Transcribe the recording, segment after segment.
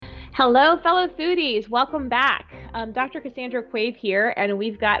Hello, fellow foodies. Welcome back. Dr. Cassandra Quave here, and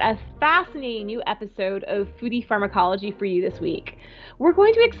we've got a fascinating new episode of Foodie Pharmacology for you this week. We're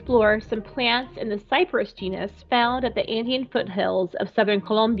going to explore some plants in the cypress genus found at the Andean foothills of southern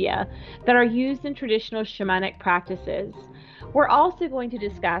Colombia that are used in traditional shamanic practices. We're also going to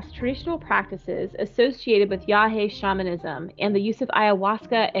discuss traditional practices associated with Yahe shamanism and the use of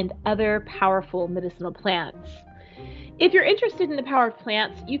ayahuasca and other powerful medicinal plants. If you're interested in the power of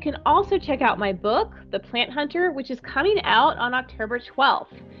plants, you can also check out my book, The Plant Hunter, which is coming out on October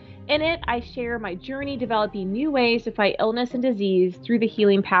 12th. In it, I share my journey developing new ways to fight illness and disease through the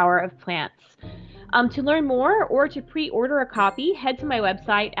healing power of plants. To learn more or to pre-order a copy, head to my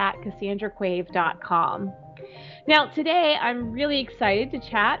website at cassandraquave.com. Now, today I'm really excited to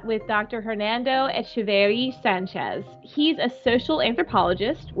chat with Dr. Hernando Echeverri Sanchez. He's a social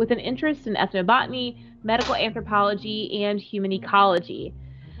anthropologist with an interest in ethnobotany, medical anthropology, and human ecology.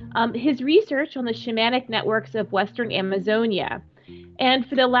 His research on the shamanic networks of Western Amazonia. And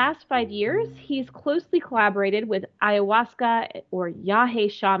for the last 5 years, he's closely collaborated with ayahuasca or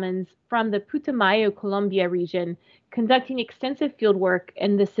Yahe shamans from the Putumayo, Colombia region, conducting extensive fieldwork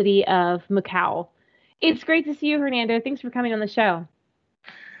in the city of Macau. It's great to see you, Hernando. Thanks for coming on the show.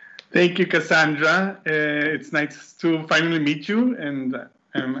 Thank you, Cassandra. It's nice to finally meet you, and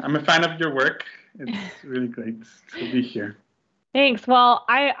I'm a fan of your work. It's really great to be here. Thanks. Well,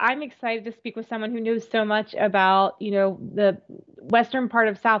 I'm excited to speak with someone who knows so much about, the western part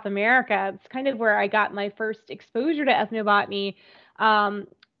of South America. It's kind of where I got my first exposure to ethnobotany,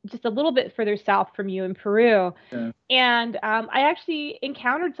 just a little bit further south from you in Peru. Yeah. And I actually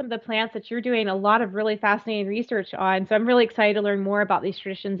encountered some of the plants that you're doing a lot of really fascinating research on. So I'm really excited to learn more about these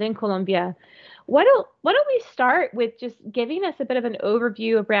traditions in Colombia. Why don't we start with just giving us a bit of an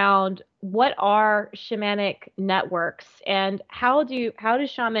overview around what are shamanic networks and how do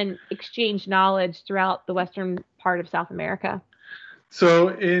shaman exchange knowledge throughout the western part of South America? So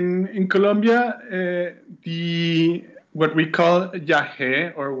in Colombia, what we call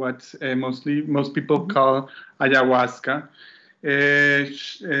Yahe, or what most people call ayahuasca,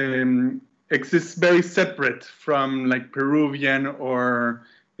 exists very separate from like Peruvian or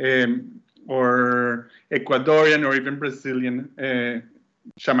Ecuadorian or even Brazilian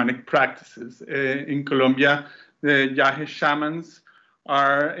shamanic practices. In Colombia, the Yahe shamans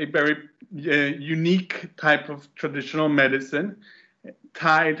are a very unique type of traditional medicine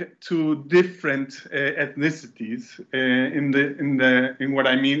tied to different ethnicities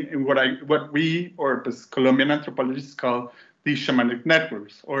what we or Colombian anthropologists call the shamanic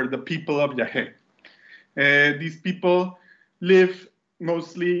networks or the people of Yahe. These people live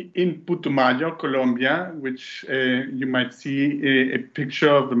mostly in Putumayo, Colombia, which you might see a picture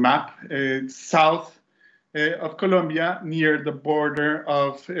of the map. It's south of Colombia, near the border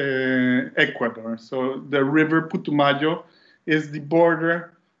of Ecuador. So the river Putumayo is the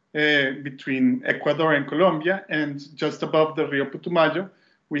border between Ecuador and Colombia, and just above the Rio Putumayo,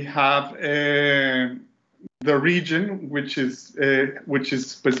 we have the region, which is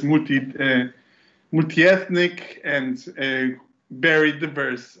multi-ethnic and very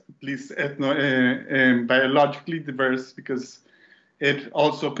diverse, at least biologically diverse, because it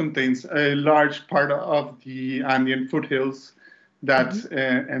also contains a large part of the Andean foothills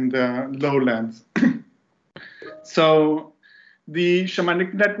and the lowlands. So the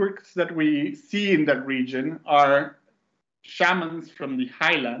shamanic networks that we see in that region are shamans from the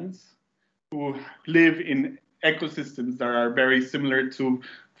highlands who live in ecosystems that are very similar to,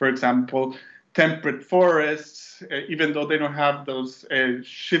 for example, temperate forests, even though they don't have those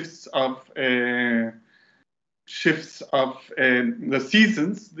shifts of the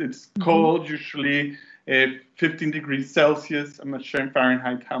seasons. It's cold, usually 15 degrees Celsius. I'm not sure in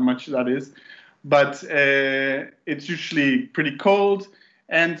Fahrenheit how much that is, but it's usually pretty cold,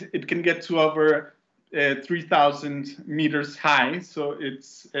 and it can get to over 3,000 meters high. So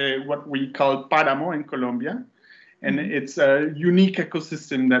it's what we call páramo in Colombia. And it's a unique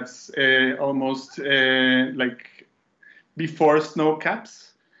ecosystem that's almost like before snow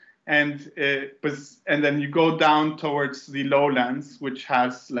caps. And then you go down towards the lowlands, which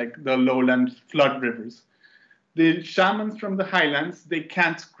has like the lowland flood rivers. The shamans from the highlands, they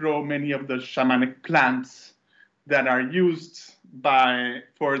can't grow many of the shamanic plants that are used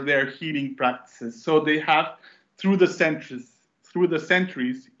for their healing practices. So they have, through the centuries,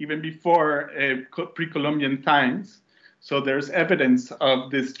 even before pre-Columbian times, so there's evidence of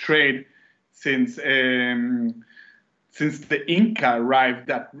this trade since the Inca arrived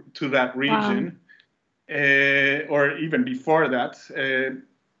to that region, or even before that.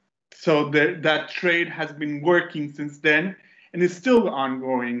 So that trade has been working since then, and is still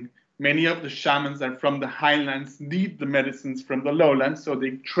ongoing many of the shamans that are from the highlands need the medicines from the lowlands, so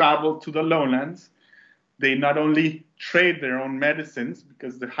they travel to the lowlands. They not only trade their own medicines,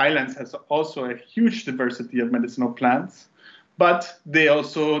 because the highlands has also a huge diversity of medicinal plants, but they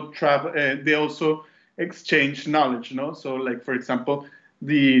also travel. They also exchange knowledge. So, like for example,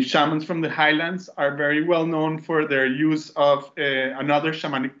 the shamans from the highlands are very well known for their use of another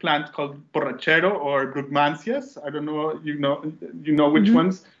shamanic plant called borrachero or brugmansias. I don't know. You know which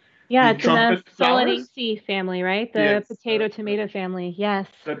ones? Yeah, The it's in the trumpet flowers. Solanaceae family, right? The Yes, potato tomato family. Yes.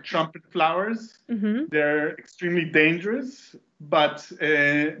 the trumpet flowers. Mm-hmm. They're extremely dangerous, but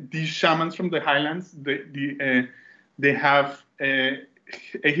these shamans from the highlands, they have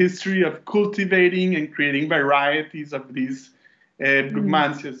a history of cultivating and creating varieties of these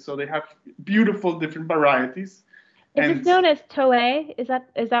brugmansias. So they have beautiful different varieties. Is this known as Toé? Is that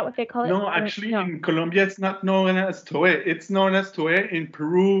what they call it? No, actually, in Colombia, it's not known as Toé. It's known as Toé in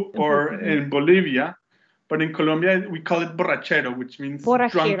Peru or in Bolivia. But in Colombia, we call it borrachero, which means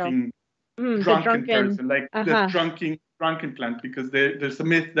drunken person, like the drunken plant, because there's a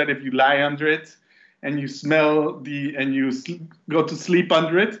myth that if you lie under it and you smell and you go to sleep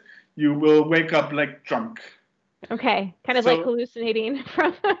under it, you will wake up like drunk. Okay, kind of like hallucinating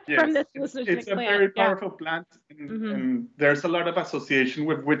from this hallucinogenic It's a very powerful plant, and there's a lot of association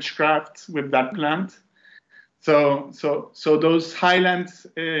with witchcraft with that plant. So those highland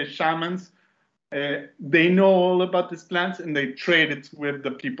shamans, they know all about this plant, and they trade it with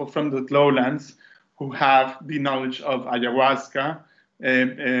the people from the lowlands who have the knowledge of ayahuasca,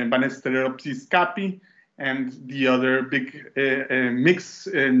 Banisteriopsis caapi, and the other big mix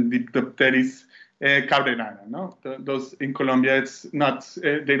in the Dipteris cabrerana. No, those in Colombia, it's not.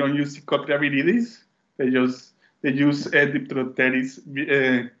 They don't use Psychotria viridis. They use Dipteris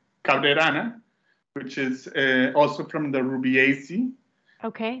cabrerana, which is also from the Rubiaceae.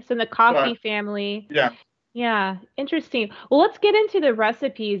 Okay, so in the coffee family. Yeah. Yeah, interesting. Well, let's get into the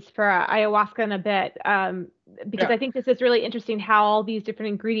recipes for ayahuasca in a bit, because I think this is really interesting how all these different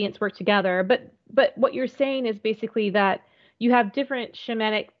ingredients work together. But what you're saying is basically that you have different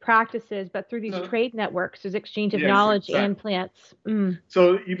shamanic practices, but through these trade networks, there's exchange of knowledge and plants.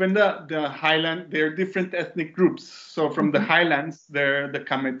 So even the highland, there are different ethnic groups. So from the highlands, they're the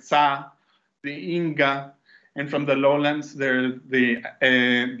Cametza, the Inga, and from the lowlands, they're the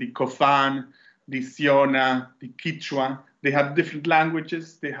Cofán, the Siona, the Quichua. They have different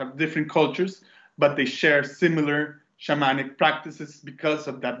languages, they have different cultures, but they share similar shamanic practices because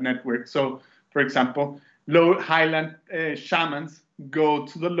of that network. So, for example, highland shamans go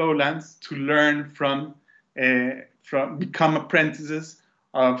to the lowlands to learn from become apprentices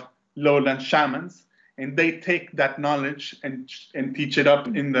of lowland shamans, and they take that knowledge and teach it up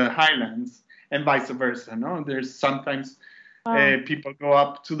in the highlands, and vice versa. No, there's sometimes people go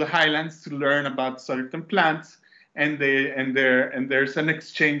up to the highlands to learn about certain plants, and there's an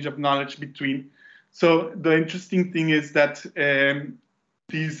exchange of knowledge between. So the interesting thing is that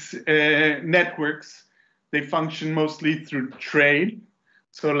these networks, they function mostly through trade.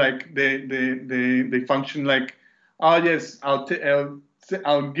 So like they function like, oh yes, I'll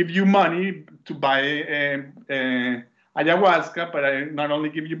give you money to buy ayahuasca, but I not only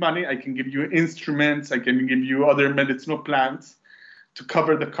give you money, I can give you instruments, I can give you other medicinal plants to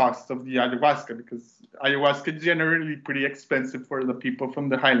cover the cost of the ayahuasca, because ayahuasca is generally pretty expensive for the people from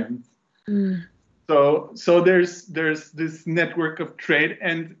the highlands. So there's this network of trade,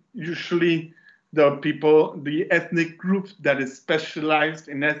 and usually the ethnic group that is specialized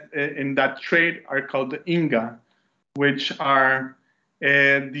in that trade are called the Inga, which are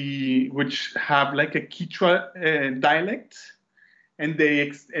which have like a Quichua dialect, and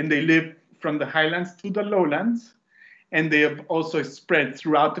they live from the highlands to the lowlands, and they have also spread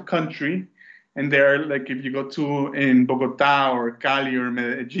throughout the country. And they're like, if you go to in Bogota or Cali or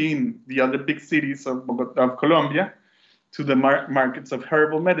Medellin, the other big cities of Colombia, to the markets of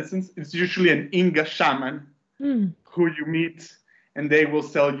herbal medicines, it's usually an Inga shaman who you meet, and they will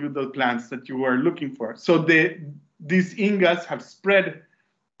sell you the plants that you are looking for. So these Ingas have spread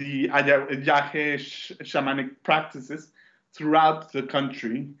the Yahe shamanic practices throughout the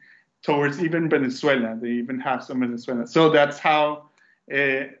country, towards even Venezuela. They even have some Venezuela. So that's how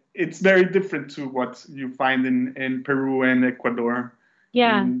it's very different to what you find in Peru and Ecuador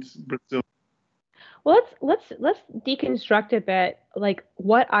and Brazil. Well, let's deconstruct a bit, like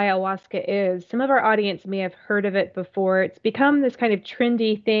what ayahuasca is. Some of our audience may have heard of it before. It's become this kind of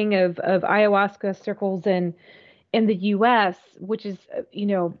trendy thing of ayahuasca circles in the U.S., which is,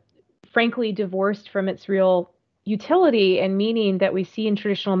 frankly divorced from its real utility and meaning that we see in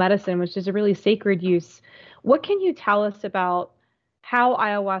traditional medicine, which is a really sacred use. What can you tell us about how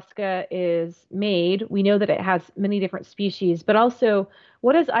ayahuasca is made. We know that it has many different species, but also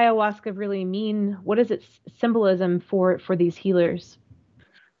what does ayahuasca really mean? What is its symbolism for these healers?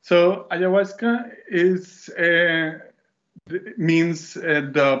 So ayahuasca means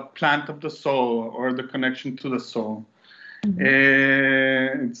the plant of the soul or the connection to the soul.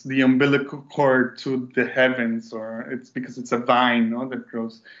 Mm-hmm. It's the umbilical cord to the heavens, or it's because it's a vine, no, that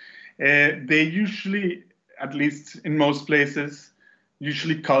grows. They usually, at least in most places,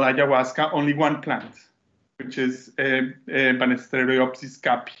 usually call ayahuasca only one plant, which is Banisteriopsis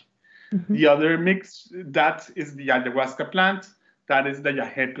capi. Mm-hmm. The other mix, that is the ayahuasca plant. That is the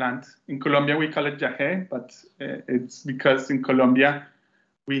yahe plant. In Colombia, we call it yahe, but it's because in Colombia,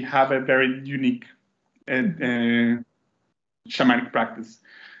 we have a very unique shamanic practice.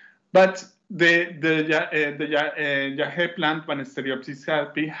 But the yahe plant, Banisteriopsis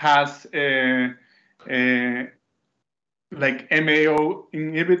capi, has like MAO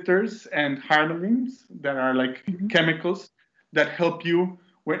inhibitors and harmalines that are like chemicals that help you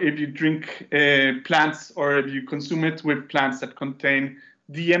if you drink plants or if you consume it with plants that contain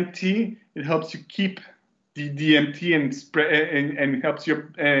DMT. It helps you keep the DMT and helps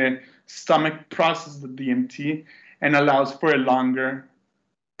your stomach process the DMT and allows for a longer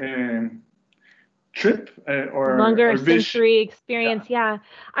trip Longer or sensory experience. Yeah.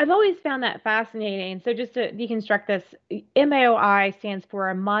 I've always found that fascinating. So just to deconstruct this, MAOI stands for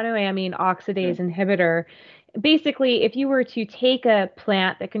a monoamine oxidase inhibitor. Basically, if you were to take a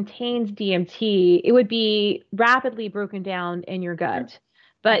plant that contains DMT, it would be rapidly broken down in your gut.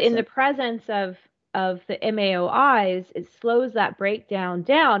 But in the presence of the MAOIs, it slows that breakdown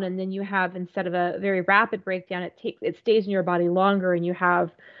down, and then you have, instead of a very rapid breakdown, it stays in your body longer, and you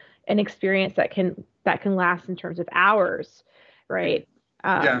have an experience that can last in terms of hours, right?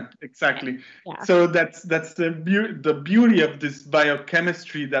 Yeah, exactly. Yeah. So that's the beauty of this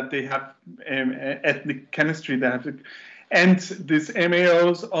biochemistry that they have, ethnic chemistry that have, and these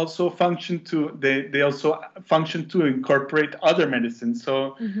MAOs also function to they also function to incorporate other medicines.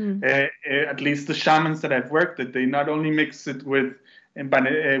 So at least the shamans that I've worked with, they not only mix it with the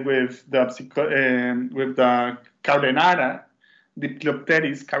caurenara,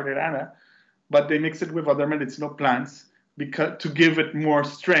 Dipleopteris caurenara, but they mix it with other medicinal plants to give it more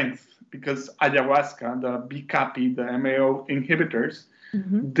strength, because ayahuasca, the B-capi, the MAO inhibitors,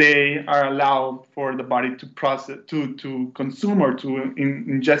 they are allowed for the body to process, to consume or to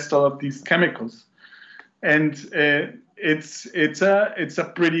ingest all of these chemicals, and it's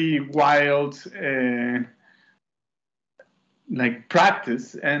a pretty wild like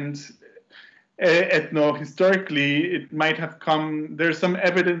practice. And ethnohistorically, it might have come. There's some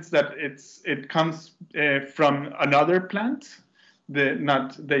evidence that it comes from another plant,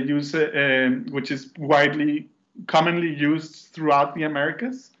 which is commonly used throughout the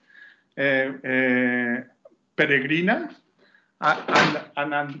Americas, peregrina,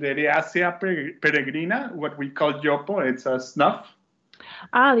 Anandreasea peregrina, what we call yopo. It's a snuff.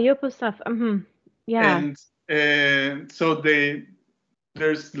 Ah, the yopo snuff. Yeah. And so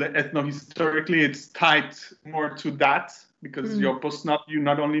there's ethnohistorically, it's tied more to that, because yopo snuff, you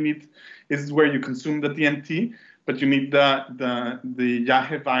not only need, is where you consume the DMT, but you need the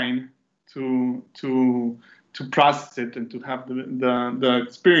yahe vine to process it and to have the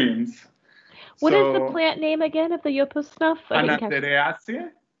experience. What is the plant name again of the yopo snuff? Anandreasea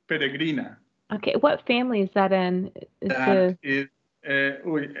peregrina. Okay, what family is that in? You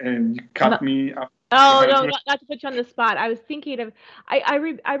cut me up. Oh, no, not to put you on the spot. I was thinking of,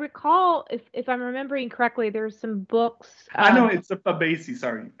 I recall, if I'm remembering correctly, there's some books. I know it's a Fabaceae,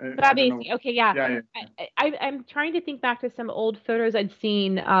 sorry. Fabaceae, okay, yeah. I'm trying to think back to some old photos I'd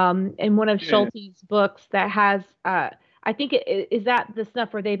seen in one of Schulte's books that has, I think is that the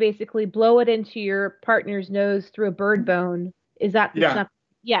snuff where they basically blow it into your partner's nose through a bird bone? Is that the snuff?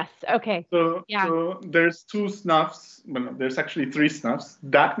 Yes. Okay. So there's two snuffs. Well, there's actually three snuffs.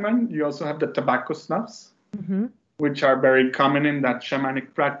 That one, you also have the tobacco snuffs, which are very common in that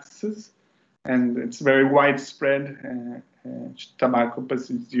shamanic practices, and it's very widespread. Tobacco,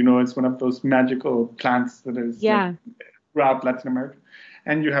 it's one of those magical plants that is throughout Latin America.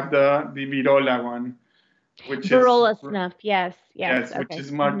 And you have the Virola one, which Virola snuff. Yes. Which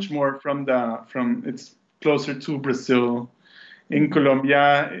is much more from it's closer to Brazil. In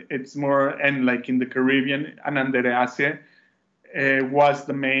Colombia, it's more, and like in the Caribbean, Anandreasea was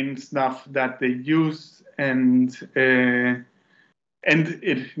the main snuff that they use, and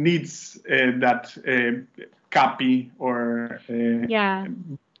it needs that capi or yahe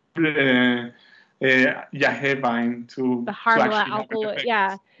vine to the harmala alcohol.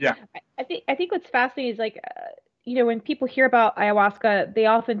 Yeah. I think what's fascinating is like when people hear about ayahuasca, they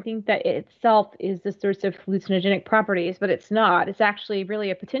often think that it itself is the source of hallucinogenic properties, but it's not. It's actually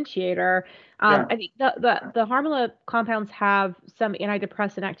really a potentiator. Yeah. I think the Harmala compounds have some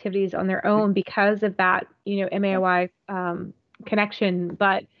antidepressant activities on their own because of that, MAOI connection,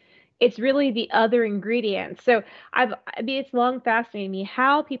 but it's really the other ingredients. So it's long fascinated me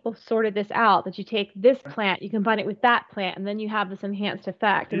how people sorted this out, that you take this plant, you combine it with that plant, and then you have this enhanced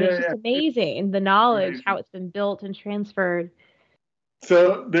effect. And it's just Yeah, it's amazing, the knowledge, how amazing. it's been built and transferred.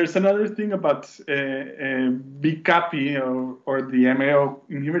 So there's another thing about BCAP or the MAO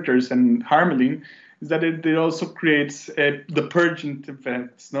inhibitors and harmaline is that it also creates the purgent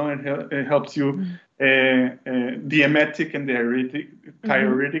effects. No, it helps you the emetic and the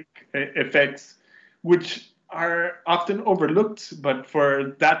diuretic effects, which are often overlooked, but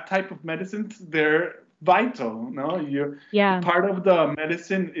for that type of medicine, they're vital. No, Yeah. part of the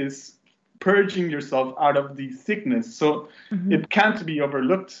medicine is purging yourself out of the sickness. So it can't be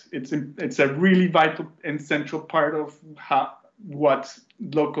overlooked. It's a really vital and central part of what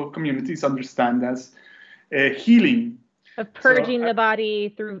local communities understand as healing. Of So purging the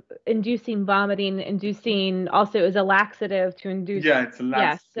body through inducing vomiting, inducing also as a laxative to induce. yeah, it's a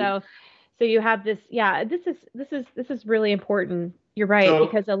Yes. laxative. So you have this. Yeah. This is really important. You're right, So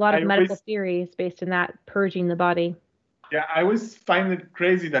because a lot of I medical always theory is based in that purging the body. yeah I always find it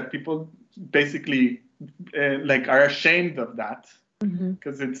crazy that people basically like are ashamed of that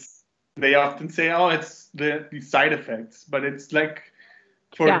because they often say, oh, it's the side effects, but it's like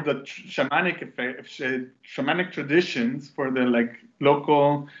for Yeah. the shamanic effect, shamanic traditions, for the like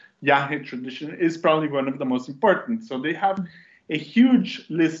local Yahe tradition, is probably one of the most important. So they have a huge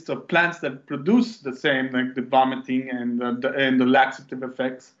list of plants that produce the same, like the vomiting and the laxative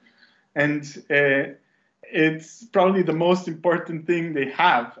effects, and it's probably the most important thing they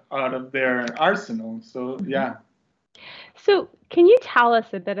have out of their arsenal. So yeah. So, can you tell us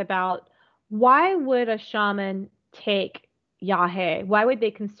a bit about why would a shaman take yahe? Why would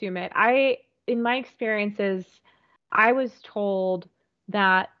they consume it? In my experiences, I was told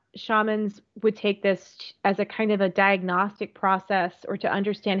that shamans would take this as a kind of a diagnostic process, or to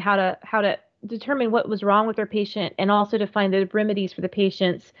understand how to determine what was wrong with their patient, and also to find the remedies for the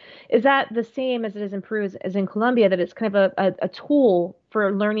patients. Is that the same as it is in Peru as in Colombia, that it's kind of a tool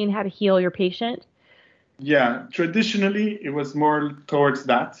for learning how to heal your patient? Yeah, traditionally it was more towards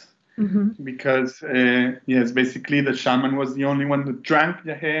that Mm-hmm. because yes, basically the shaman was the only one that drank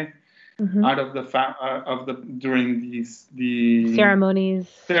yahe Mm-hmm. out of the during the Ceremonies.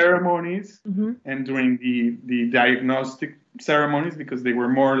 ceremonies Mm-hmm. and during the diagnostic ceremonies, because they were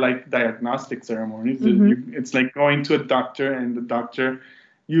more like diagnostic ceremonies. Mm-hmm. It's like going to a doctor, and the doctor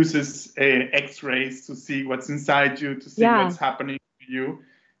uses X-rays to see what's inside you, to see Yeah. what's happening to you.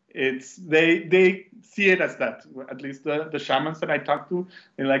 It's they see it as that. At least the shamans that I talk to,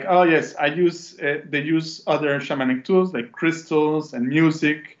 they're like, oh yes, they use other shamanic tools like crystals and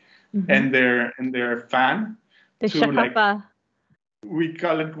music Mm-hmm. and their fan The to like, shakapa. we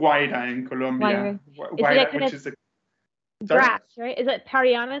call it guaira in Colombia. Why is it a Guaira, kind which of is a, sorry? grass, right? Is it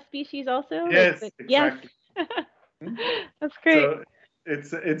Pariana species also? Yes, Yes. exactly. That's great.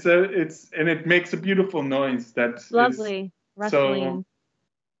 So and it makes a beautiful noise that is Lovely. so Rustling.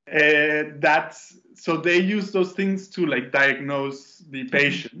 that's so they use those things to like diagnose the Mm-hmm.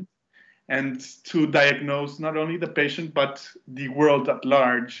 patient, and to diagnose not only the patient but the world at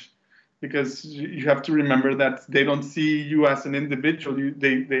large, because you have to remember that they don't see you as an individual.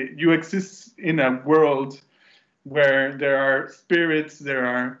 You exist in a world where there are spirits, there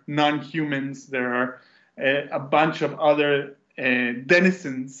are non-humans, there are a bunch of other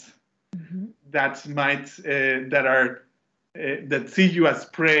denizens Mm-hmm. that might that see you as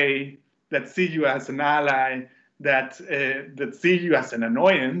prey, that see you as an ally, that see you as an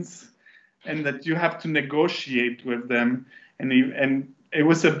annoyance, and that you have to negotiate with them. And it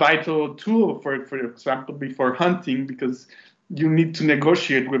was a vital tool, for example, before hunting, because you need to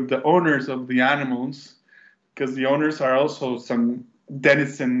negotiate with the owners of the animals, because the owners are also some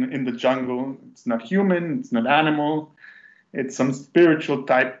denizen in the jungle. It's not human, it's not animal, it's some spiritual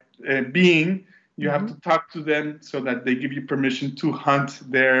type being. You have Mm-hmm. to talk to them so that they give you permission to hunt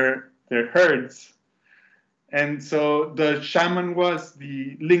their herds. And so the shaman was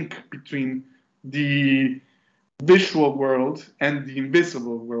the link between the visual world and the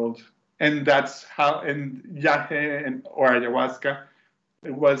invisible world. And that's how, and Yahe or ayahuasca,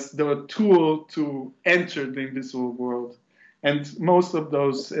 it was the tool to enter the invisible world. And most of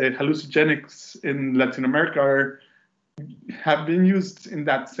those hallucinogenics in Latin America have been used in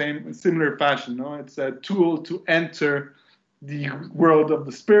that similar fashion. No? It's a tool to enter the world of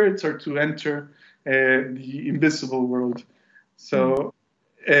the spirits, or to enter the invisible world. So,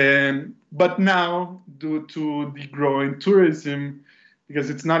 but now, due to the growing tourism, because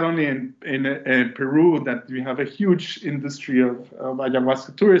it's not only in Peru that we have a huge industry of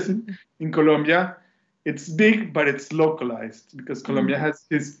ayahuasca tourism. In Colombia, it's big, but it's localized because Colombia has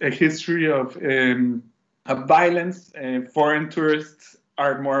a history of violence. Foreign tourists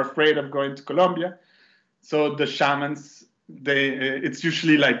are more afraid of going to Colombia. So the shamans, it's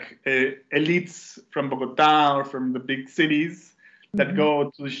usually like elites from Bogota or from the big cities that go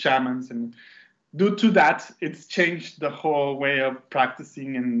to the shamans, and due to that, it's changed the whole way of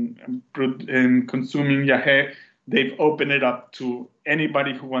practicing and consuming yahe. They've opened it up to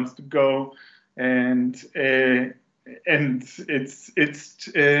anybody who wants to go, and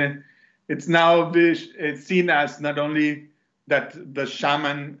it's now seen as not only that the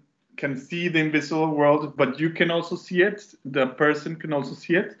shaman can see the invisible world, but you can also see it. The person can also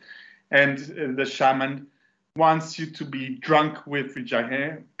see it, and the shaman wants you to be drunk with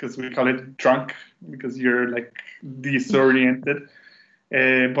yahe, because we call it drunk because you're like disoriented.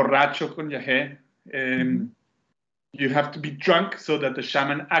 Borracho con yahe. You have to be drunk so that the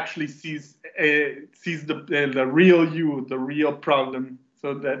shaman actually sees the real you, the real problem,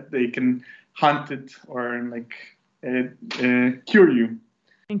 so that they can hunt it or like cure you.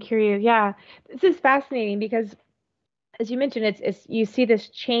 And cure you, yeah. This is fascinating because, as you mentioned, it's you see this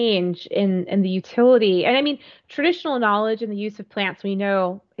change in the utility, and I mean, traditional knowledge and the use of plants we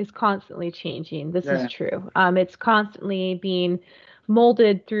know is constantly changing. This is true. It's constantly being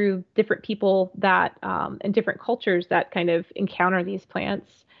molded through different people that and different cultures that kind of encounter these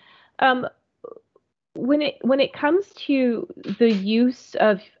plants. When it comes to the use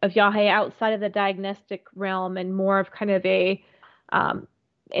of yahe outside of the diagnostic realm and more of kind of a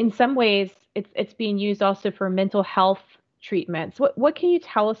in some ways, it's being used also for mental health treatments. What can you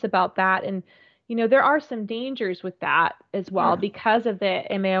tell us about that? And there are some dangers with that as well because of the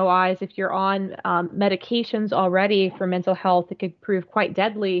MAOIs. If you're on medications already for mental health, it could prove quite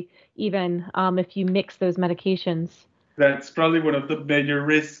deadly, even if you mix those medications. That's probably one of the major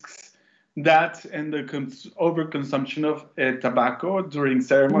risks. That and the overconsumption of tobacco during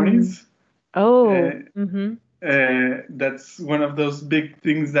ceremonies. That's one of those big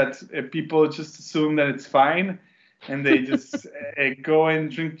things that people just assume that it's fine, and they just go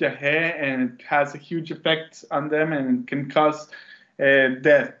and drink yahe, and it has a huge effect on them and can cause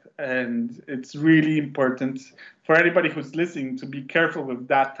death. And it's really important for anybody who's listening to be careful with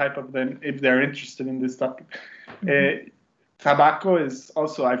that type of them if they're interested in this topic. Tobacco is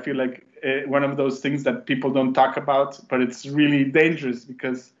also, I feel like, one of those things that people don't talk about, but it's really dangerous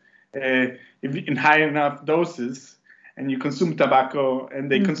because if in high enough doses, and you consume tobacco,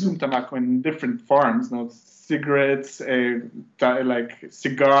 and they consume tobacco in different forms, cigarettes, like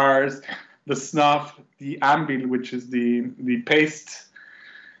cigars, the snuff, the ambil, which is the paste,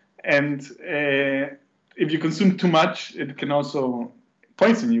 and if you consume too much, it can also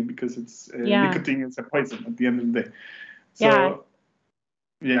poison you because it's nicotine is a poison at the end of the day. So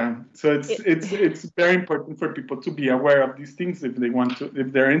so it's very important for people to be aware of these things if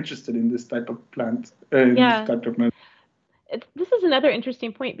they're interested in this type of plant. This type of medicine. This is another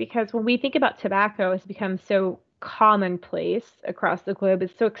interesting point because when we think about tobacco, it's become so commonplace across the globe.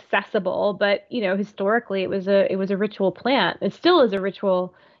 It's so accessible, but historically it was a ritual plant. It still is a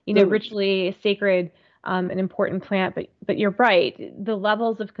ritual, ritually sacred, an important plant. But you're right. The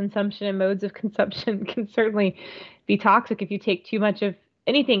levels of consumption and modes of consumption can certainly be toxic if you take too much of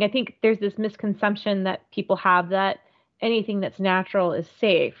anything. I think there's this misconception that people have that anything that's natural is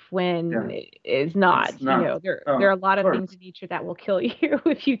safe when it is not. There are a lot of things in nature that will kill you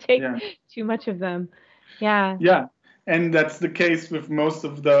if you take too much of them. Yeah, and that's the case with most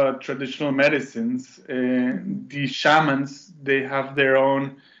of the traditional medicines. The shamans, they have their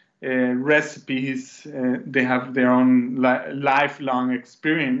own recipes. They have their own lifelong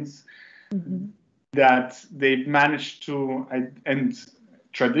experience that they've managed to and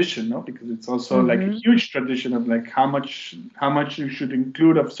tradition, because it's also like a huge tradition of like how much you should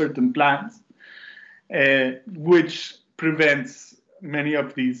include of certain plants, which prevents many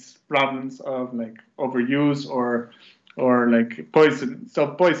of these problems of like overuse or like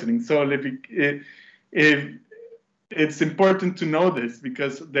self-poisoning. So if it's important to know this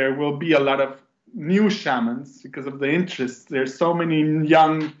because there will be a lot of new shamans because of the interest. There's so many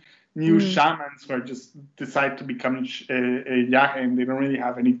young new shamans who are just decide to become a yahe, and they don't really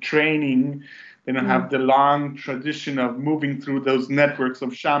have any training. They don't have the long tradition of moving through those networks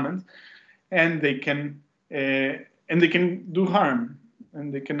of shamans, and they can do harm,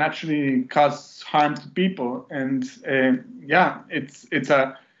 and they can actually cause harm to people. And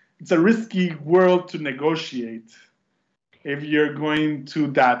it's it's a risky world to negotiate if you're going to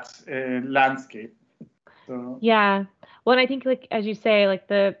that landscape. So. Yeah. Well, and I think, like as you say, like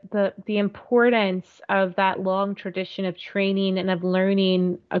the importance of that long tradition of training and of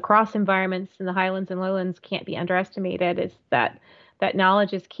learning across environments in the highlands and lowlands can't be underestimated. Is that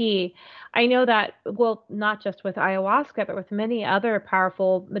knowledge is key. I know that, well, not just with ayahuasca, but with many other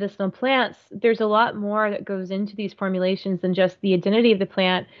powerful medicinal plants, there's a lot more that goes into these formulations than just the identity of the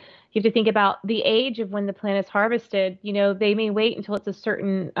plant. You have to think about the age of when the plant is harvested. You know, they may wait until it's a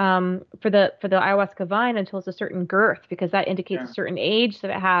certain for the ayahuasca vine until it's a certain girth because that indicates a certain age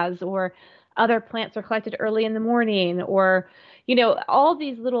that it has. Or other plants are collected early in the morning, or all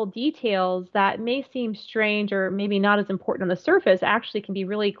these little details that may seem strange or maybe not as important on the surface actually can be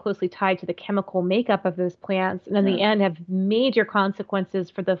really closely tied to the chemical makeup of those plants, and in the end have major consequences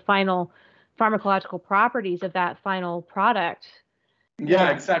for the final pharmacological properties of that final product.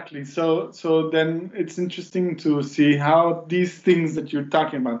 Yeah, exactly. So then it's interesting to see how these things that you're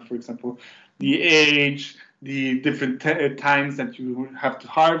talking about, for example, the age, the different times that you have to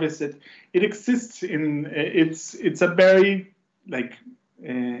harvest it, it exists in it's a very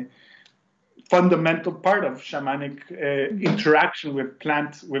fundamental part of shamanic interaction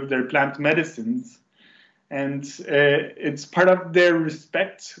with their plant medicines. And it's part of their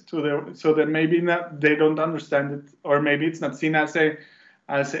respect to so that maybe they don't understand it, or maybe it's not seen as a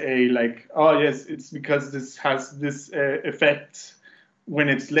like, oh yes, it's because this has this effect when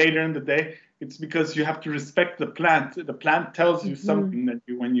it's later in the day. It's because you have to respect the plant. The plant tells you something that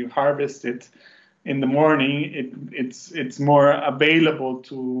when you harvest it in the morning, it's more available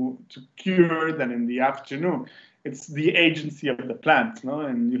to cure than in the afternoon. It's the agency of the plant, no?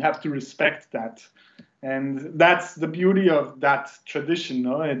 And you have to respect that. And that's the beauty of that tradition,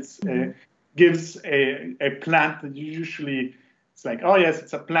 no? It's gives a plant that you usually, it's like, oh yes,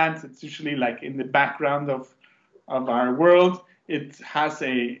 it's a plant. It's usually like in the background of our world. It has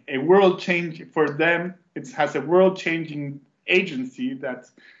a world change for them. It has a world changing agency that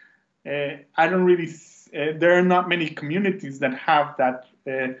I don't really. There are not many communities that have that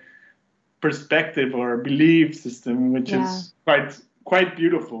perspective or belief system, which is quite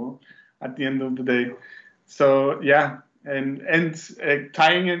beautiful at the end of the day. So yeah, and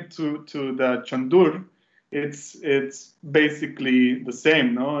tying it to the Chandur, it's basically the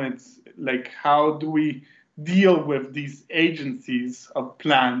same, no? It's like, how do we deal with these agencies of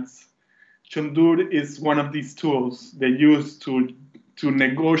plants? Chandur is one of these tools they use to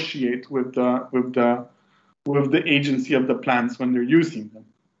negotiate with the agency of the plants when they're using them.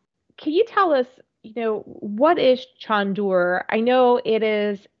 Can you tell us, what is Chandur? I know it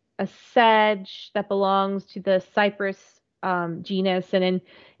is a sedge that belongs to the cypress genus, and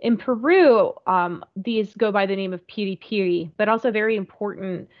in Peru, these go by the name of piri piri, but also a very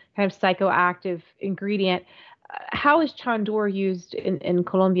important kind of psychoactive ingredient. How is Chandur used in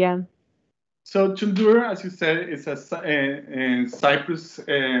Colombia? So Chandur, as you said, is a cypress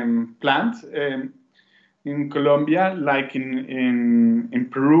plant. In Colombia, like in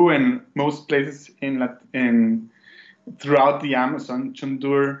Peru and most places throughout the Amazon,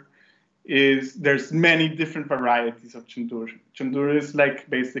 Chandur there's many different varieties of Chandur. Chandur is like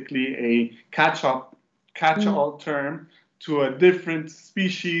basically a catch-all term to a different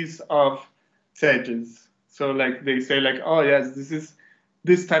species of sedges. So like they say like, oh yes, this is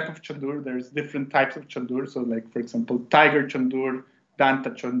this type of Chandur. There's different types of Chandur. So like, for example, tiger Chandur,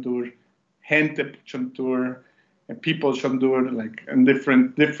 Danta Chandur, Gente Chandur, people Chandur, like, and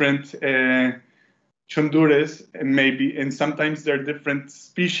different Chundures, and sometimes they're different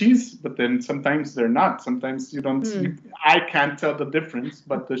species, but then sometimes they're not. Sometimes you don't. I can't tell the difference,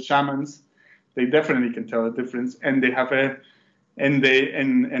 but the shamans, they definitely can tell the difference, and they have they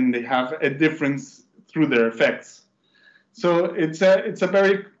have a difference through their effects. So it's a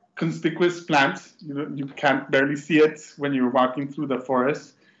very conspicuous plant. You can't barely see it when you're walking through the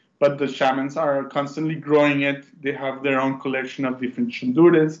forest, but the shamans are constantly growing it. They have their own collection of different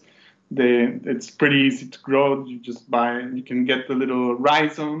Chundures. It's pretty easy to grow. You can get the little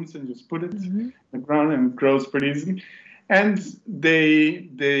rhizomes and just put it in the ground, and it grows pretty easily. And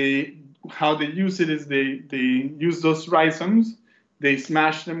how they use it is they use those rhizomes, they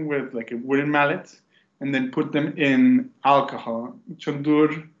smash them with like a wooden mallet, and then put them in alcohol.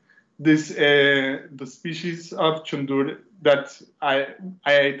 Chandur, the species of Chandur that I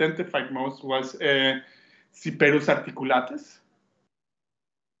identified most was Cyperus articulatus,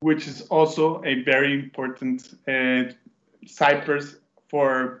 which is also a very important cypress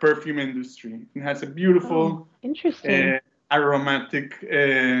for perfume industry. It has a beautiful, interesting, aromatic,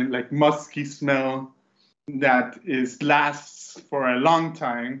 like musky smell that lasts for a long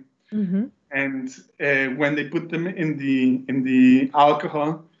time. Mm-hmm. And when they put them in the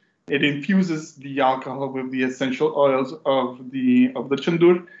alcohol, it infuses the alcohol with the essential oils of the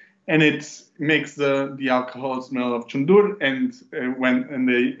chundur, and it makes the alcohol smell of chundur. And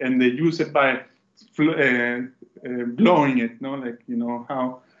they use it by blowing it, no, like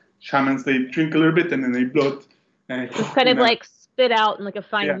how shamans, they drink a little bit and then they blow it. Just kind of like spit out in like a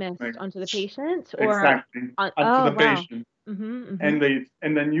fine mist like, onto the patient, or exactly onto the wow. patient. Mm-hmm, mm-hmm.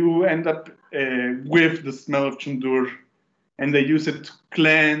 And then you end up with the smell of chundur, and they use it to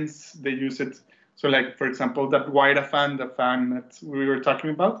cleanse. They use it, so like for example that Huayra fan, the fan that we were talking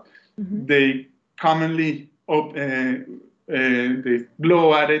about, Mm-hmm. they commonly they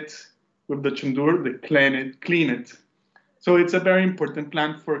blow at it with the chundur, they clean it. So it's a very important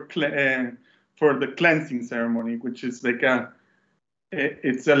plant for the cleansing ceremony, which is like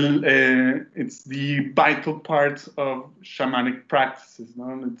it's the vital part of shamanic practices.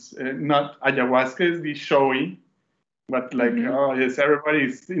 No, it's not ayahuasca is the showy, but like yes, everybody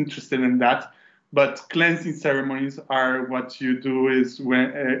is interested in that. But cleansing ceremonies are what you do is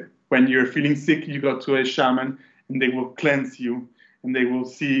when you're feeling sick, you go to a shaman and they will cleanse you, and they will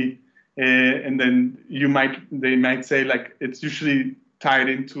see, and then they might say like it's usually tied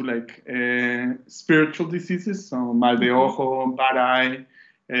into like spiritual diseases, so mal de ojo, bad eye,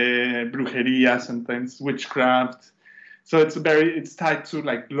 brujeria, sometimes witchcraft. So it's tied to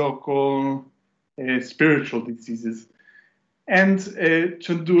like local spiritual diseases. And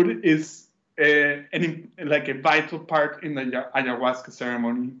chundur is like a vital part in the ayahuasca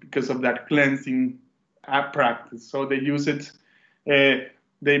ceremony because of that cleansing practice. So they use it.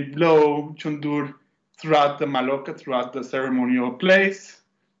 They blow chundur throughout the maloca, throughout the ceremonial place.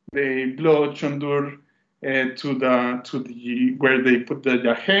 They blow chundur to the where they put the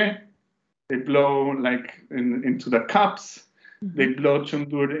yahe. They blow like into the cups. Mm-hmm. They blow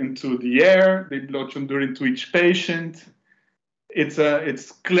chundur into the air. They blow chundur into each patient.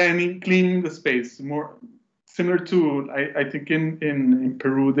 It's cleaning the space, more similar to I think in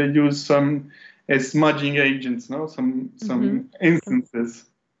Peru they use some smudging agents, no, some instances,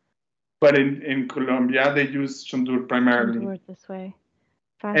 but in Colombia they use chundur primarily. Chundur this way.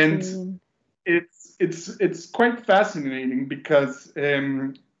 And it's quite fascinating because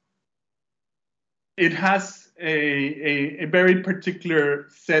it has a very particular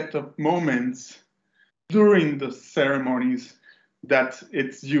set of moments during the ceremonies that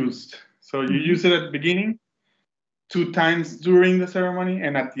it's used. So you use it at the beginning, 2 times during the ceremony,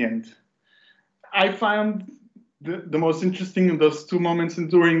 and at the end. I found the most interesting in those 2 moments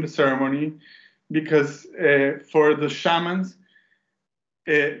during the ceremony because for the shamans,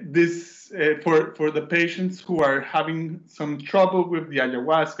 for the patients who are having some trouble with the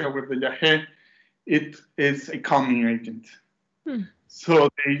ayahuasca, with the yahe, it is a calming agent. So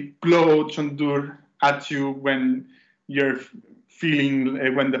they blow chundur at you when you're feeling,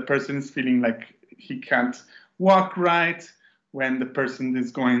 when the person is feeling like he can't walk right, when the person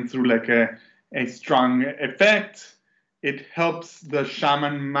is going through like a strong effect. It helps the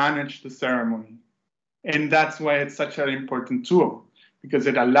shaman manage the ceremony. And that's why it's such an important tool, because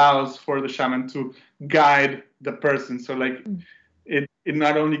it allows for the shaman to guide the person. So like it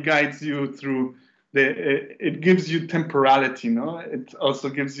not only guides you through it gives you temporality, no? It also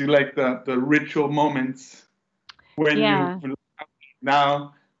gives you like the ritual moments when you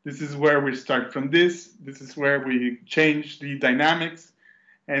now this is where we start from this is where we change the dynamics,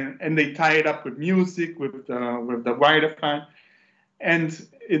 and they tie it up with music, with the Huayra fan. And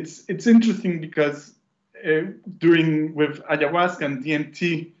it's interesting because with ayahuasca and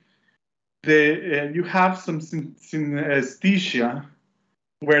DMT, you have some synesthesia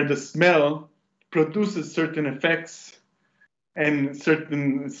where the smell produces certain effects, and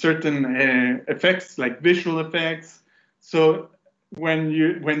certain effects like visual effects. So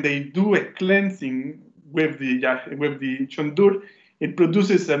when they do a cleansing with the chundur, it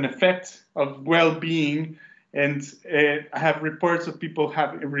produces an effect of well-being. And I have reports of people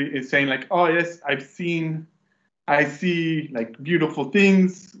saying like, oh yes, I see like beautiful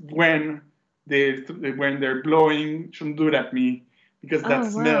things when they're blowing chundur at me, because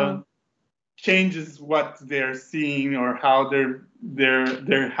that smell changes what they're seeing or how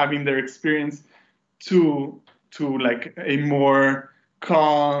they're having their experience to like a more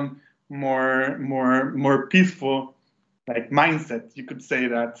calm, more peaceful like mindset, you could say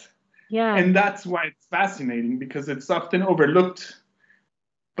that. Yeah. And that's why it's fascinating, because it's often overlooked,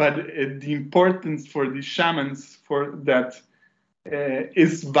 but the importance for the shamans for that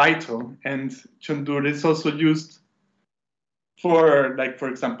is vital. And chundur is also used for, like, for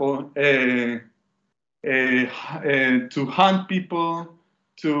example, to hunt people,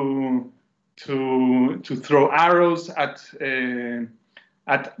 to throw arrows at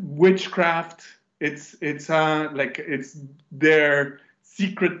witchcraft. It's their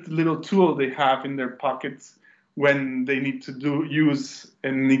secret little tool they have in their pockets when they need to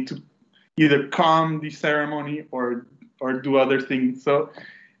need to either calm the ceremony or do other things. So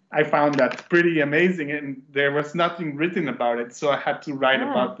I found that pretty amazing, and there was nothing written about it, so I had to write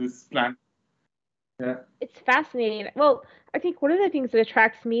about this plant. Yeah. It's fascinating. Well, I think one of the things that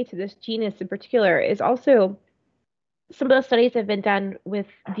attracts me to this genus in particular is also some of the studies have been done with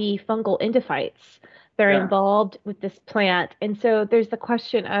the fungal endophytes that are involved with this plant. And so there's the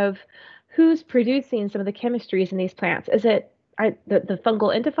question of who's producing some of the chemistries in these plants. Is it the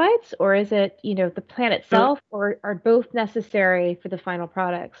fungal endophytes, or is it, the plant itself, or are both necessary for the final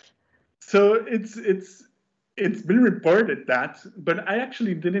products? So it's been reported that, but I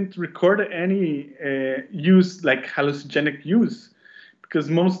actually didn't record any use, like hallucinogenic use, because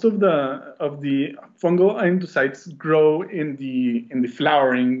most of the fungal endocytes grow in the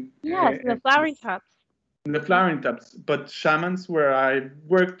flowering. Yes, in the flowering tubs. In the flowering tubs, but shamans where I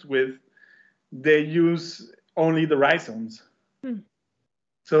worked with, they use only the rhizomes.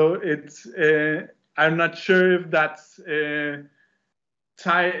 So it's I'm not sure if that's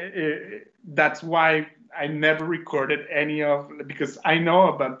that's why I never recorded any of, because I know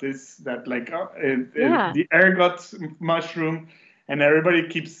about this, that the ergot mushroom, and everybody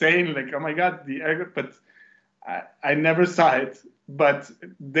keeps saying like, oh my God, the ergot, but I never saw it. But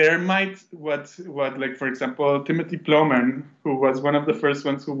there might, like, for example, Timothy Ploman, who was one of the first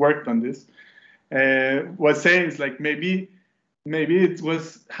ones who worked on this, was saying, it's like, maybe it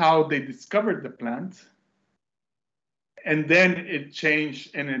was how they discovered the plant, and then it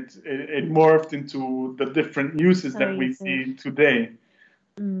changed and it morphed into the different uses that we see today.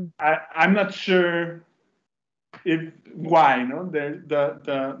 I'm not sure why.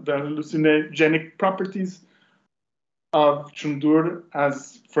 The hallucinogenic properties of chundur,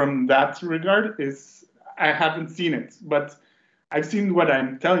 as from that regard, is I haven't seen it, but I've seen what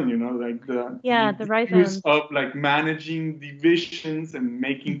I'm telling you, like the use of like managing divisions and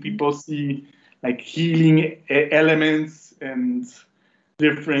making people see like healing elements and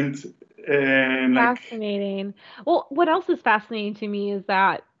different. Fascinating. Well, what else is fascinating to me is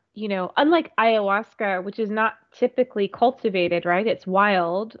that, unlike ayahuasca, which is not typically cultivated, right? It's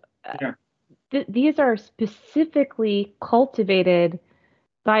wild. Yeah. These are specifically cultivated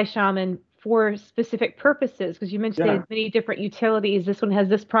by shaman for specific purposes, because you mentioned they have many different utilities. This one has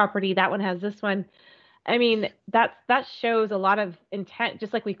this property, that one has this one. I mean, that shows a lot of intent,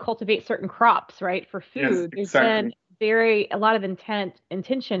 just like we cultivate certain crops, right, for food. Yes, exactly. There's been a lot of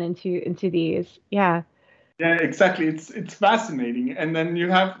intention into these. Yeah. Yeah, exactly. It's fascinating. And then you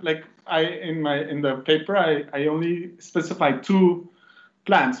have, like, in the paper I only specify two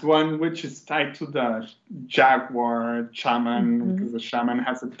plants, one which is tied to the jaguar shaman, because the shaman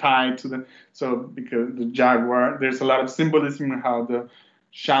has a tie to because the jaguar, there's a lot of symbolism in how the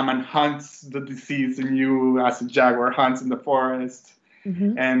shaman hunts the disease in you as a jaguar hunts in the forest.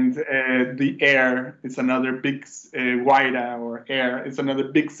 And the air is another big waira, or air is another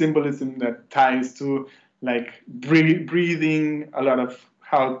big symbolism that ties to like breathing. A lot of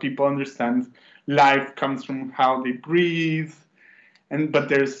how people understand life comes from how they breathe. But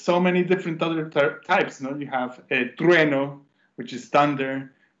there's so many different other types. You have trueno, which is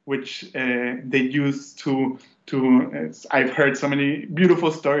thunder, which they use to. I've heard so many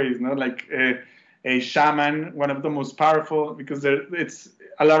beautiful stories. Like a shaman, one of the most powerful, because it's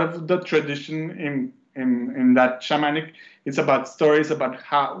a lot of the tradition in that shamanic. It's about stories about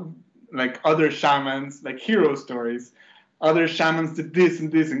how, like, other shamans, like hero stories. Other shamans did this and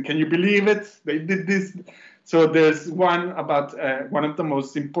this, and can you believe it? They did this. So there's one about one of the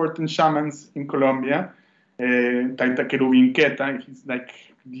most important shamans in Colombia, Taita Querubinqueta. He's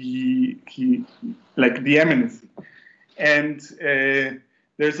like the eminence. And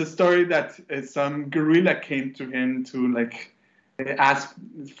there's a story that some guerrilla came to him to ask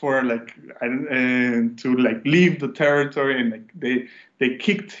for to leave the territory, and they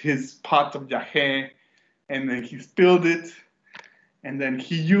kicked his pot of yahe, and then he spilled it, and then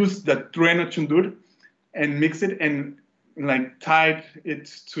he used the trueno chundur and mixed it and tied it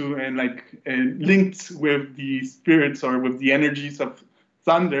to and linked with the spirits or with the energies of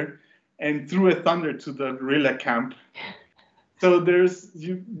thunder, and threw a thunder to the guerrilla camp. So there's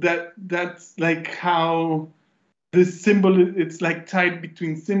that's like how this symbol, it's like tied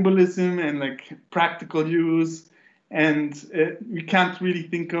between symbolism and practical use, and we can't really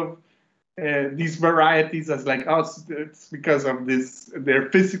think of these varieties as it's because of their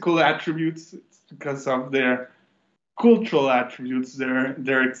physical attributes. It's because of their cultural attributes.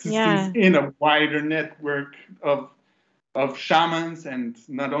 They're existing in a wider network of shamans, and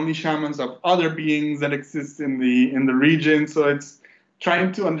not only shamans, of other beings that exist in the region. So it's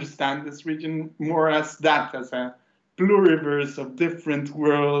trying to understand this region more as a pluriverse of different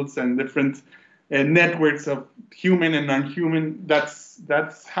worlds and different networks of human and non-human.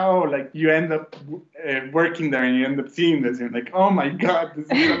 That's how like you end up working there, and you end up seeing this, and like, oh my god, this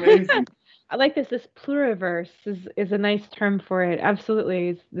is amazing. I like this. This pluriverse is a nice term for it. Absolutely,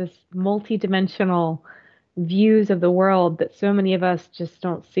 it's this multi-dimensional views of the world that so many of us just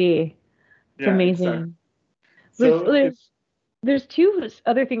don't see. It's amazing. Exactly. There's two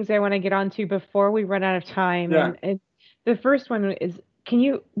other things I want to get onto before we run out of time. Yeah. And the first one is,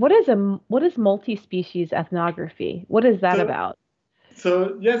 what is multi-species ethnography? What is that about?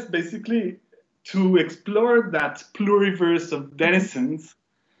 So yes, basically to explore that pluriverse of denizens,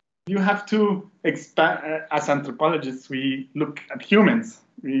 you have to expand. As anthropologists, we look at humans.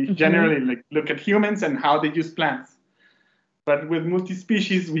 We generally look at humans and how they use plants. But with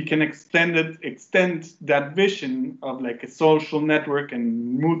multi-species, we can extend that vision of like a social network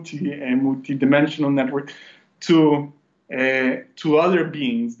and multi-dimensional network to other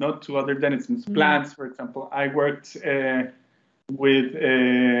beings, not to other denizens. Plants, for example. I worked with.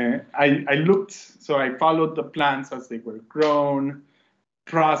 I followed the plants as they were grown,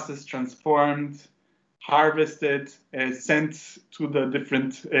 processed, transformed, harvested, sent to the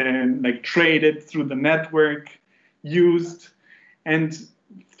different, traded through the network, used, and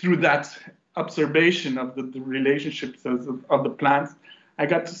through that observation of the relationships of the plants, I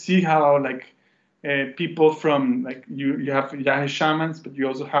got to see how people from you have Yahe shamans, but you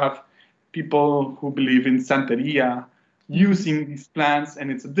also have people who believe in Santeria using these plants, and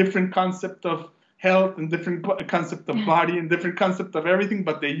it's a different concept of health and different concept of body and different concept of everything,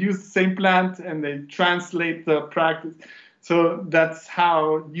 but they use the same plant and they translate the practice. So that's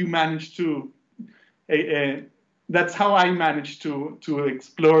how you manage to. That's how I managed to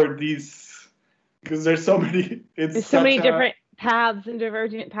explore these, because there's so many. There's so many different paths and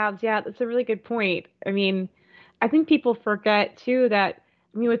divergent paths. Yeah, that's a really good point. I mean, I think people forget too that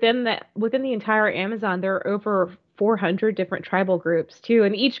within the entire Amazon, there are over 400 different tribal groups too,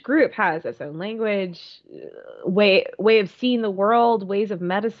 and each group has its own language, way of seeing the world, ways of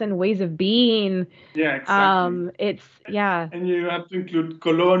medicine, ways of being. Yeah, exactly. And you have to include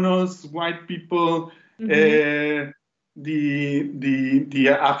colonos, white people, the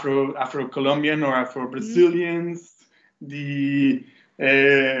Afro-Colombian or Afro-Brazilians, the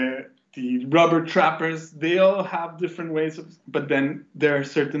rubber trappers. They all have different ways but then there are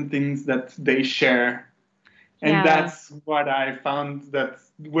certain things that they share. And that's what I found,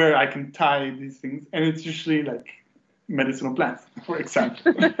 that's where I can tie these things. And it's usually like medicinal plants, for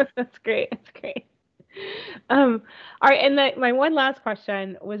example. That's great. All right. And my one last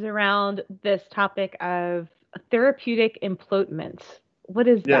question was around this topic of therapeutic implodement. What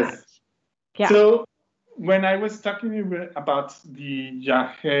is that? Yeah. So when I was talking about the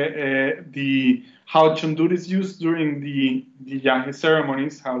Yahe, how Chundur is used during the Yahe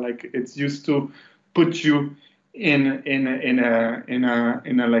ceremonies, how it's used to put you in a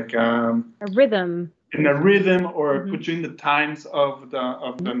rhythm. In a rhythm, or put you in the times of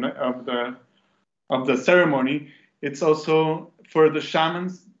the ceremony. It's also for the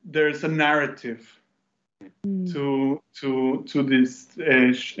shamans. There's a narrative to this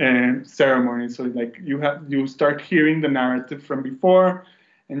ceremony. So you start hearing the narrative from before,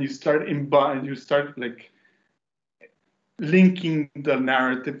 and you start linking the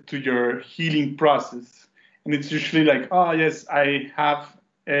narrative to your healing process. And it's usually like, oh yes, I've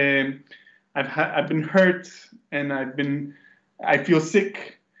been hurt and I feel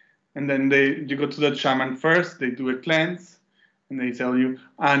sick, and then you go to the shaman first. They do a cleanse, and they tell you,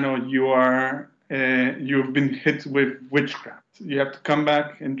 no, you've been hit with witchcraft. You have to come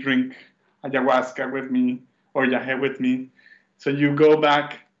back and drink ayahuasca with me or Yahe with me. So you go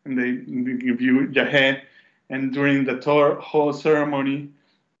back and they give you Yahe, and during the whole ceremony,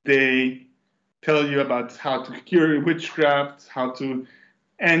 they tell you about how to cure witchcraft,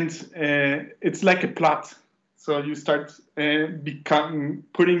 and it's like a plot. So you start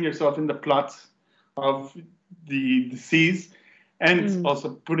putting yourself in the plot of the disease, and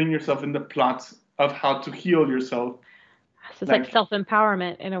also putting yourself in the plot of how to heal yourself. So it's like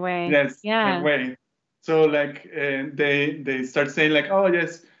self-empowerment in a way. Yes, in a way. So they start saying oh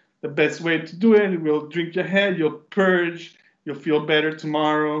yes, the best way to do it, we'll drink Yahe, you'll purge, you'll feel better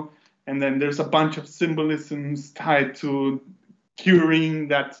tomorrow. And then there's a bunch of symbolisms tied to curing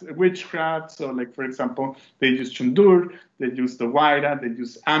that witchcraft. So for example, they use Chundur, they use the Waira, they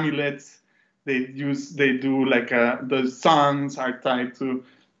use amulets, They do like the songs are tied to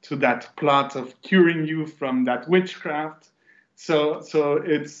that plot of curing you from that witchcraft. So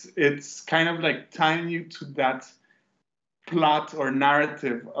it's kind of like tying you to that plot or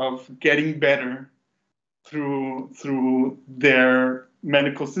narrative of getting better through their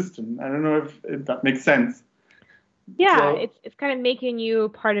medical system. I don't know if that makes sense. Yeah, So it's kind of making you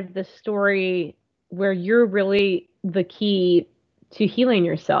part of the story where you're really the key to healing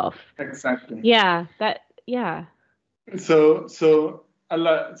yourself. exactly. Yeah. So a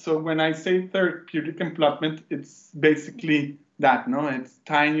lot. So when I say therapeutic employment, it's basically that. No, it's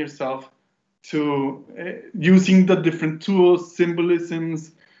tying yourself to using the different tools,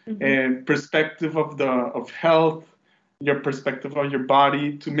 symbolisms, perspective of health, your perspective of your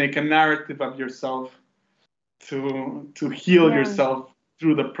body, to make a narrative of yourself, to heal Yeah. yourself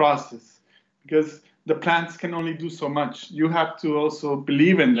through the process, because the plants can only do so much. You have to also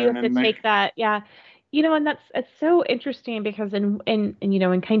believe in You them have to and take like that, yeah. And that's it's so interesting because in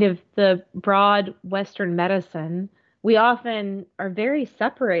kind of the broad Western medicine, we often are very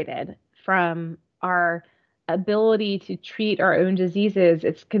separated from our ability to treat our own diseases.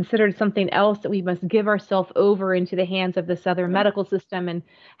 It's considered something else that we must give ourselves over into the hands of the Southern medical system and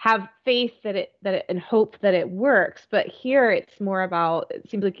have faith that it and hope that it works. But here it's more about, it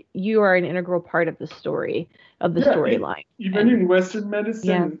seems like you are an integral part of the story, of the yeah, storyline. even And in Western yeah.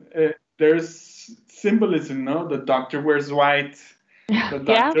 medicine, there's symbolism. No, the doctor wears white. Yeah. The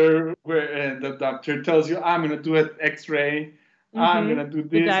doctor tells you, I'm gonna do an X-ray. I'm Mm-hmm. gonna do The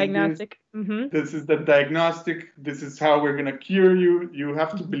this and this. diagnostic. Mm-hmm. This is the diagnostic. This is how we're gonna cure you. You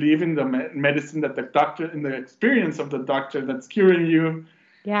have to believe in the medicine that the doctor, in the experience of the doctor that's curing you,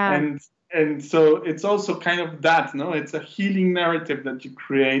 Yeah. and and so it's also kind of that. No, it's a healing narrative that you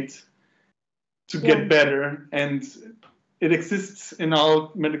create to Yeah. get better, and it exists in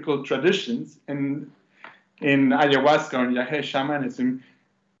all medical traditions. And in ayahuasca or yahe shamanism,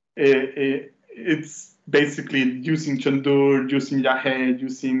 it's basically using chandur, using yahe,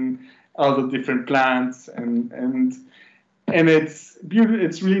 using all the different plants, and it's beautiful.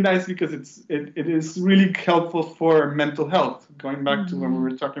 It's really nice because it is really helpful for mental health. Going back to what we Mm-hmm.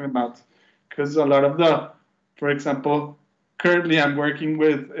 were talking about, because a lot of for example, currently I'm working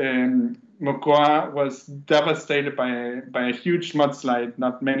with Mocoa was devastated by a huge mudslide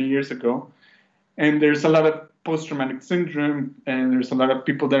not many years ago, and there's a lot of post-traumatic syndrome, and there's a lot of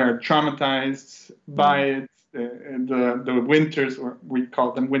people that are traumatized by it. The winters, or we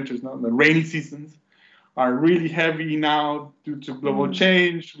call them winters now, the rainy seasons, are really heavy now due to global Mm.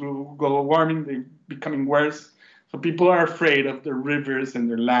 change, global warming. They're becoming worse. So people are afraid of their rivers and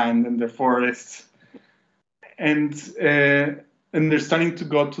their land and their forests, and they're starting to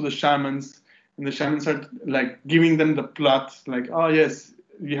go to the shamans, and the shamans are like giving them the plot, like, oh yes,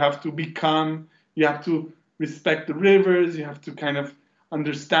 you have to be calm, you have to respect the rivers, you have to kind of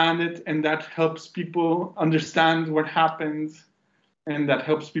understand it, and that helps people understand what happens, and that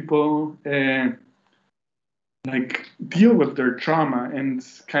helps people like deal with their trauma and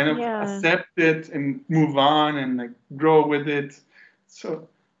kind of Yeah. accept it and move on and like grow with it. So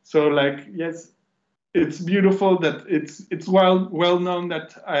like, yes, it's beautiful that it's well known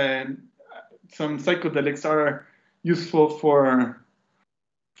that some psychedelics are useful for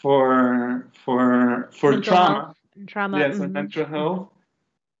Mental health trauma. and trauma. Yes, and mental health,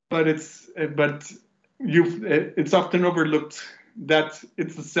 but it's often overlooked that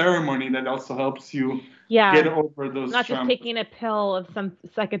it's the ceremony that also helps you get Yeah. over those Not just traumas. taking a pill of some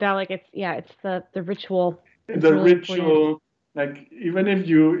psychedelic. It's the ritual is The really important. ritual, like even if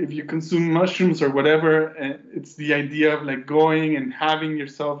you consume mushrooms or whatever, it's the idea of like going and having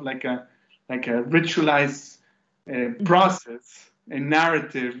yourself like a ritualized Hmm. process, a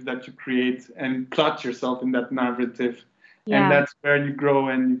narrative that you create and plot yourself in that narrative, and Yeah. that's where you grow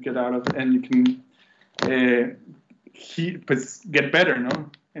and you get out of it and you can get better, no,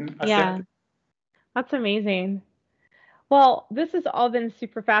 and accept Yeah. it. That's amazing. Well, this has all been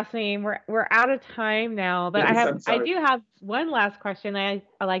super fascinating. We're out of time now, but Yes, I'm I sorry. do have one last question I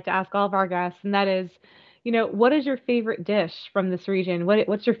like to ask all of our guests, and that is, what is your favorite dish from this region?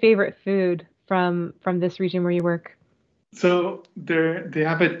 What's your favorite food from this region where you work? So they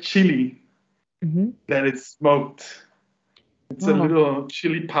have a chili Hmm. that is smoked. It's a Oh. little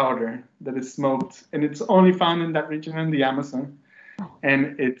chili powder that is smoked, and it's only found in that region in the Amazon.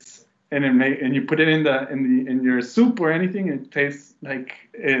 And and you put it in your soup or anything. It tastes like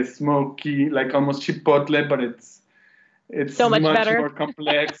a smoky, like almost chipotle, but it's So much much better. more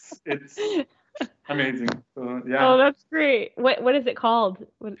complex. It's amazing. So Oh, yeah, that's great. What is it called?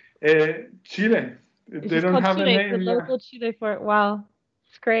 Chile. It's They just don't called have a Chile. It's the name. Yeah. local Chile for it. Wow.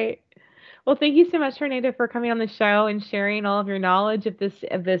 It's great. Well, thank you so much, Fernanda, for coming on the show and sharing all of your knowledge of this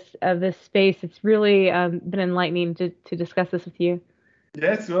space. It's really been enlightening to discuss this with you.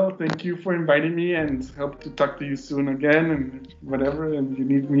 Yes, well, thank you for inviting me, and hope to talk to you soon again, and whatever. And you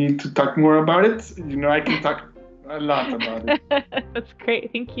need me to talk more about it, I can talk a lot about it. That's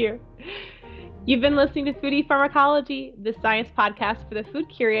great. Thank you. You've been listening to Foodie Pharmacology, the science podcast for the food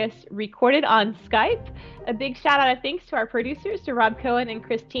curious, recorded on Skype. A big shout out of thanks to our producers, to Rob Cohen and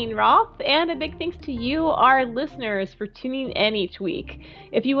Christine Roth, and a big thanks to you, our listeners, for tuning in each week.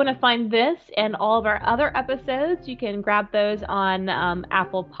 If you want to find this and all of our other episodes, you can grab those on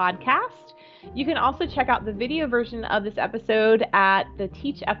Apple Podcast. You can also check out the video version of this episode at the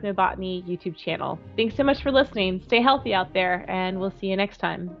Teach Ethnobotany YouTube channel. Thanks so much for listening. Stay healthy out there, and we'll see you next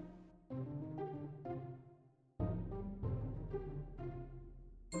time.